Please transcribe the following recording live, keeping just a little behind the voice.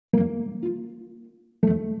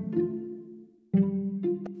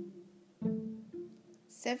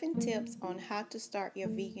7 tips on how to start your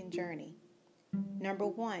vegan journey. Number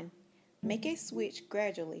 1, make a switch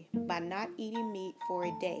gradually by not eating meat for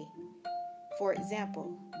a day. For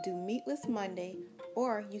example, do meatless Monday,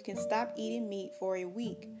 or you can stop eating meat for a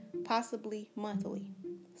week, possibly monthly.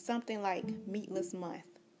 Something like meatless month.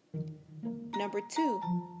 Number 2,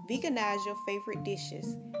 veganize your favorite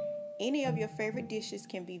dishes. Any of your favorite dishes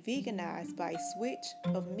can be veganized by a switch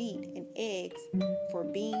of meat and eggs for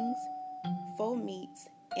beans, faux meats,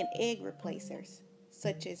 and egg replacers,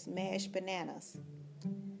 such as mashed bananas.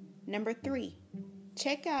 Number 3,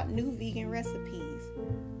 check out new vegan recipes.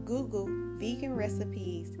 Google vegan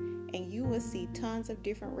recipes and you will see tons of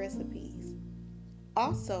different recipes.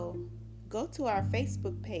 Also, go to our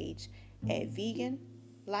Facebook page at Vegan,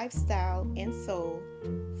 Lifestyle, and Soul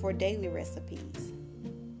for daily recipes.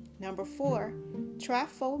 Number 4, try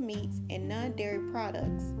faux meats and non-dairy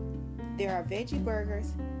products. There are veggie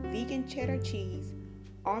burgers, vegan cheddar cheese,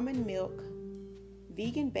 almond milk,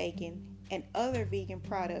 vegan bacon, and other vegan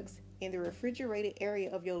products in the refrigerated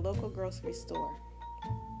area of your local grocery store.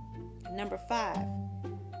 Number 5,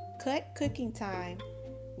 cut cooking time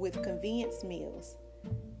with convenience meals.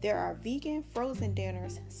 There are vegan frozen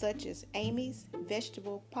dinners such as Amy's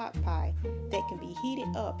vegetable pot pie that can be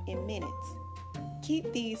heated up in minutes.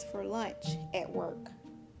 Keep these for lunch at work.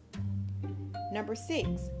 Number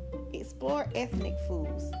 6, explore ethnic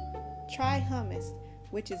foods. Try hummus,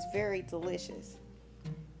 which is very delicious,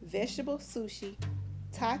 vegetable sushi,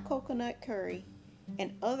 Thai coconut curry,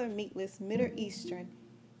 and other meatless Middle Eastern,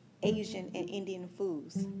 Asian, and Indian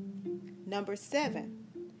foods. Number 7,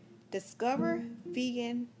 discover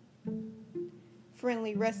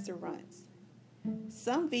vegan-friendly restaurants.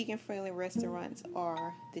 Some vegan-friendly restaurants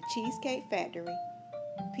are the Cheesecake Factory,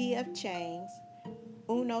 P.F. Chang's,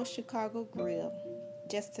 Uno Chicago Grill,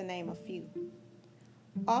 just to name a few.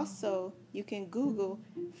 Also, you can Google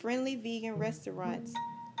friendly vegan restaurants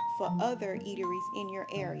for other eateries in your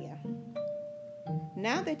area.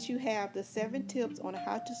 Now that you have the 7 tips on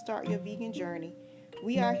how to start your vegan journey,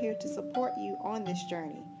 we are here to support you on this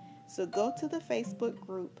journey. So go to the Facebook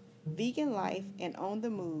group Vegan Life and On the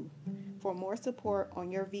Move for more support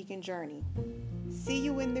on your vegan journey. See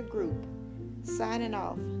you in the group. Signing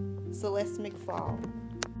off, Celeste McFall.